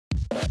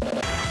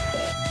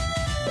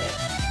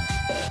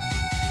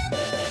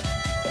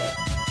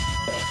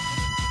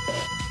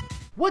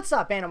What's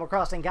up, Animal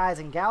Crossing guys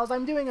and gals?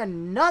 I'm doing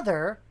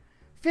another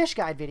fish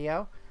guide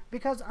video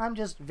because I'm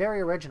just very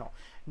original.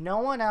 No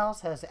one else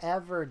has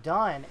ever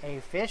done a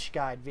fish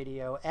guide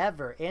video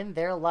ever in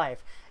their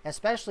life,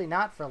 especially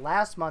not for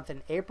last month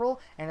in April,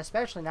 and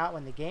especially not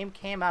when the game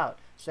came out,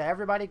 so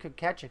everybody could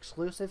catch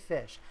exclusive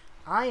fish.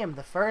 I am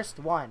the first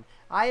one.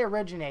 I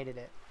originated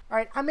it.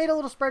 Alright, I made a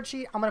little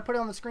spreadsheet. I'm going to put it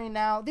on the screen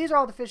now. These are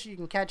all the fish you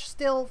can catch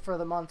still for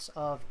the months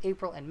of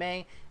April and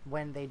May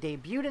when they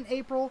debuted in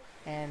April,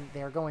 and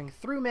they're going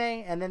through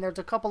May, and then there's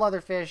a couple other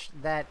fish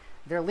that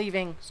they're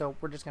leaving, so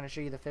we're just going to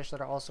show you the fish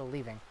that are also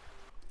leaving.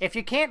 If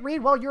you can't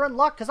read, well, you're in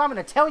luck, because I'm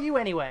going to tell you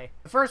anyway.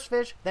 The first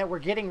fish that we're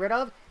getting rid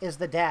of is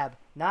the dab.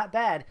 Not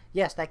bad.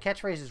 Yes, that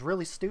catchphrase is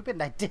really stupid,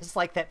 and I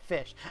dislike that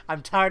fish.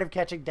 I'm tired of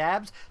catching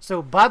dabs,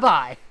 so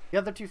bye-bye. The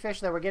other two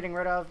fish that we're getting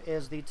rid of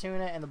is the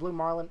tuna and the blue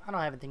marlin. I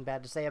don't have anything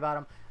bad to say about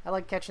them. I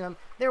like catching them.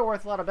 They were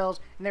worth a lot of bells,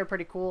 and they're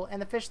pretty cool.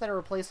 And the fish that are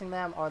replacing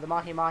them are the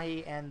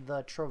mahi and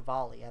the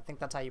Trevally. I think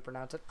that's how you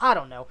pronounce it. I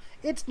don't know.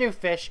 It's new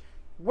fish.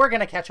 We're going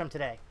to catch them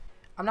today.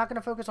 I'm not going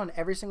to focus on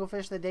every single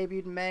fish that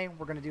debuted in May.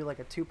 We're going to do like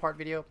a 2-part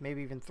video,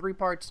 maybe even 3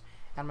 parts.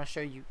 And I'm going to show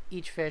you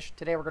each fish.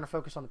 Today we're going to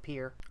focus on the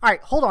pier.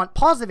 Alright, hold on.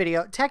 Pause the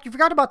video. Tech, you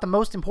forgot about the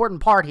most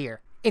important part here.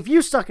 If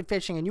you suck at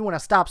fishing and you want to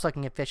stop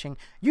sucking at fishing,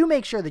 you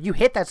make sure that you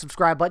hit that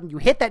subscribe button, you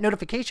hit that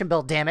notification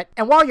bell, damn it.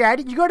 And while you're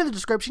at it, you go to the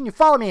description, you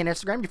follow me on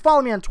Instagram, you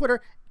follow me on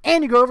Twitter,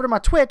 and you go over to my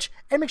Twitch,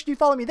 and make sure you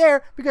follow me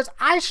there, because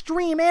I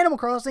stream Animal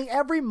Crossing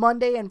every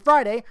Monday and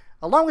Friday,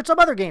 along with some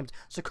other games.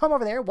 So come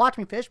over there, watch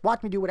me fish,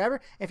 watch me do whatever.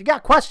 If you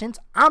got questions,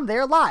 I'm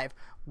there live.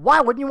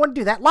 Why wouldn't you want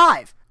to do that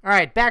live?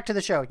 Alright, back to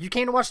the show. You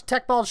came to watch the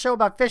Tech Ball's show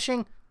about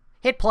fishing?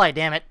 Hit play,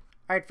 damn it.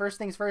 Alright, first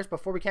things first,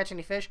 before we catch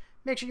any fish,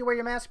 make sure you wear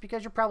your mask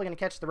because you're probably going to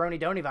catch the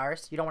Roni-Doni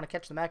virus. You don't want to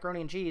catch the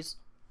macaroni and cheese.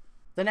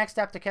 The next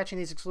step to catching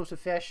these exclusive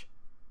fish,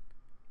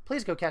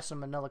 please go catch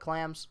some manila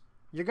clams.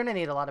 You're going to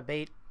need a lot of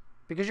bait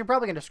because you're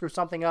probably going to screw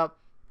something up,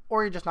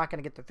 or you're just not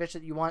going to get the fish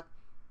that you want,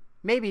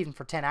 maybe even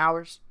for 10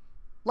 hours.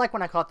 Like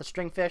when I caught the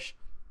stringfish.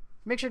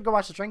 Make sure to go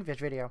watch the stringfish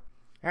video.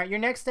 Alright, your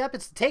next step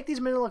is to take these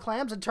manila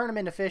clams and turn them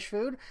into fish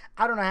food.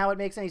 I don't know how it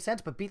makes any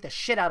sense, but beat the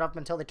shit out of them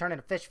until they turn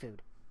into fish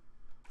food.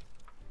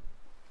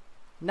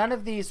 None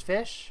of these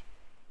fish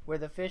were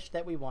the fish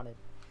that we wanted.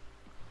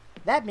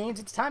 That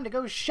means it's time to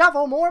go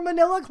shovel more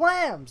manila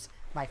clams.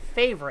 My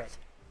favorite.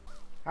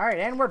 Alright,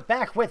 and we're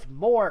back with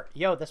more.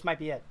 Yo, this might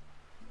be it.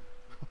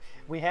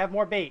 We have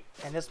more bait,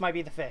 and this might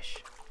be the fish.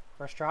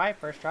 First try,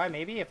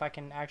 maybe, if I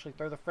can actually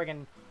throw the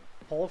friggin'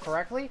 pole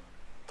correctly.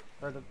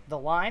 Or the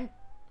line.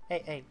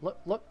 Hey,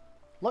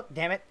 look,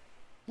 damn it.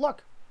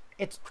 Look,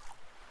 it's...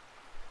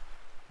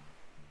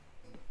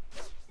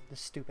 This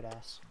stupid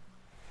ass.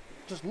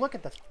 Just look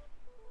at the...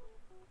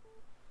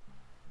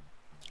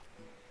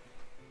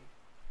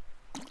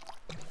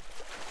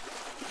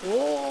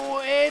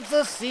 Oh, it's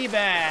a sea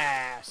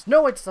bass.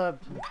 No, it's a...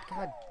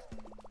 God.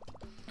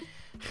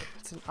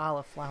 It's an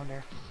olive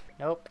flounder.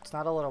 Nope, it's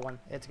not a little one.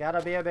 It's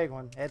gotta be a big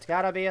one. It's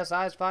gotta be a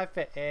size 5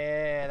 fish.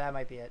 That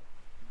might be it.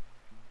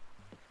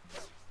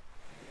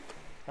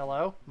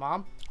 Hello,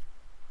 Mom?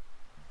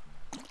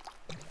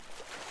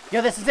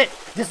 Yo, this is it.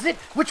 This is it.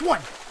 Which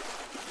one?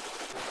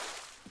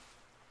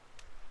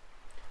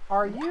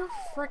 Are you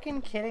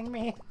freaking kidding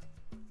me?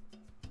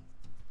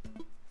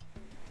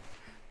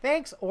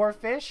 Thanks,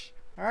 Oarfish.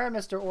 Alright,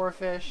 Mr.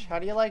 Oarfish. How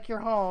do you like your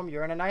home?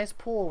 You're in a nice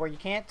pool where you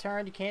can't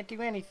turn, you can't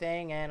do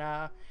anything,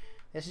 and,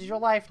 this is your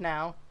life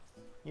now.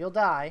 You'll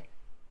die.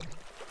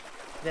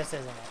 This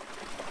isn't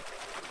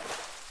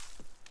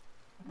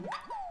it.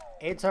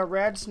 It's a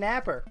red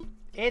snapper.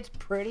 It's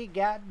pretty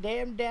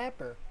goddamn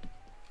dapper.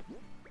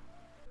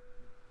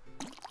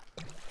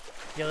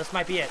 Yo, this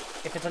might be it.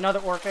 If it's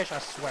another oarfish, I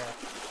swear.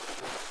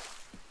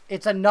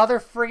 It's another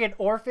friggin'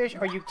 oarfish?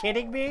 Are you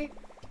kidding me?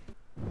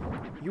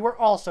 You are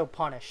also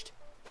punished.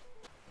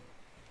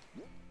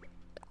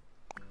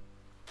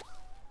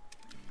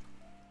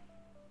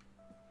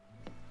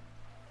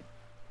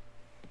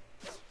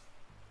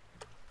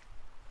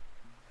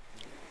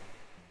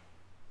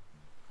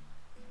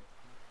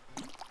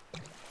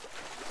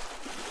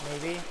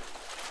 Maybe.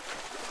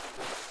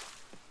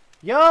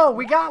 Yo,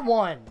 we got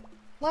one!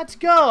 Let's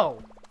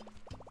go!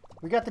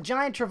 We got the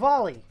giant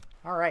Trevally.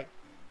 Alright.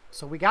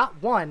 So we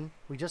got one.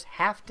 We just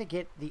have to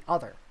get the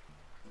other.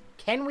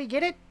 Can we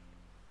get it?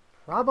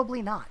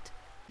 Probably not.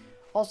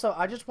 Also,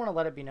 I just want to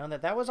let it be known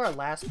that that was our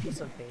last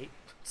piece of bait.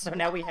 So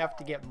now we have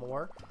to get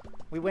more.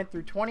 We went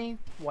through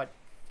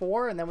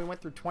 4, and then we went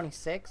through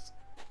 26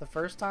 the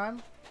first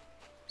time.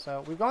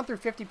 So we've gone through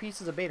 50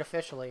 pieces of bait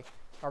officially.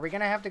 Are we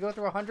going to have to go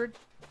through 100?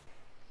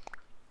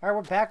 Alright,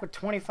 we're back with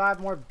 25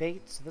 more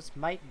bait, so this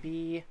might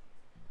be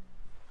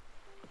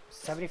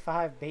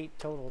 75 bait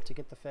total to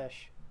get the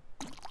fish.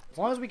 As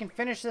long as we can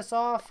finish this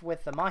off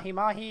with the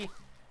mahi,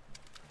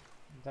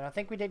 then I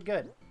think we did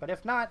good. But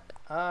if not,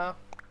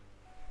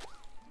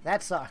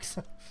 that sucks.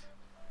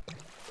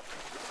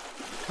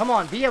 Come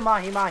on, be a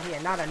mahi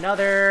and not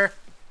another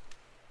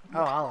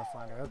Oh, olive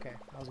flounder. Okay,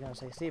 I was gonna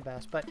say sea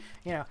bass, but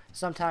you know,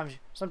 sometimes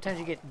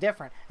you get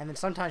different, and then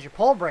sometimes your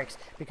pole breaks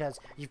because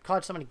you've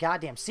caught so many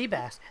goddamn sea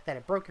bass that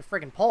it broke your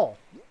friggin' pole.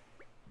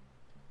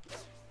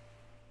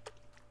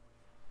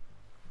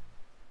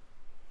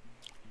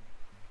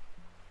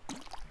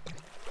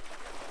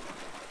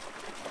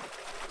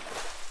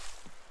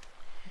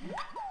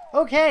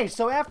 Okay,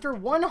 so after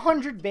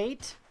 100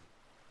 bait,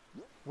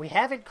 we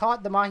haven't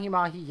caught the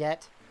mahi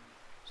yet,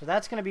 so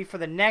that's gonna be for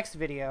the next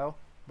video.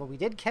 But we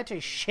did catch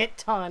a shit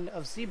ton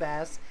of sea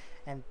bass,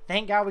 and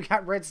thank God we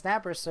got red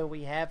snappers, so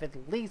we have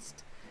at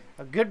least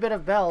a good bit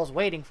of bells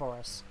waiting for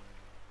us.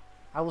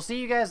 I will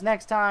see you guys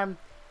next time.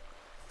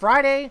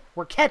 Friday,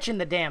 we're catching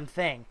the damn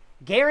thing.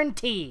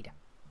 Guaranteed.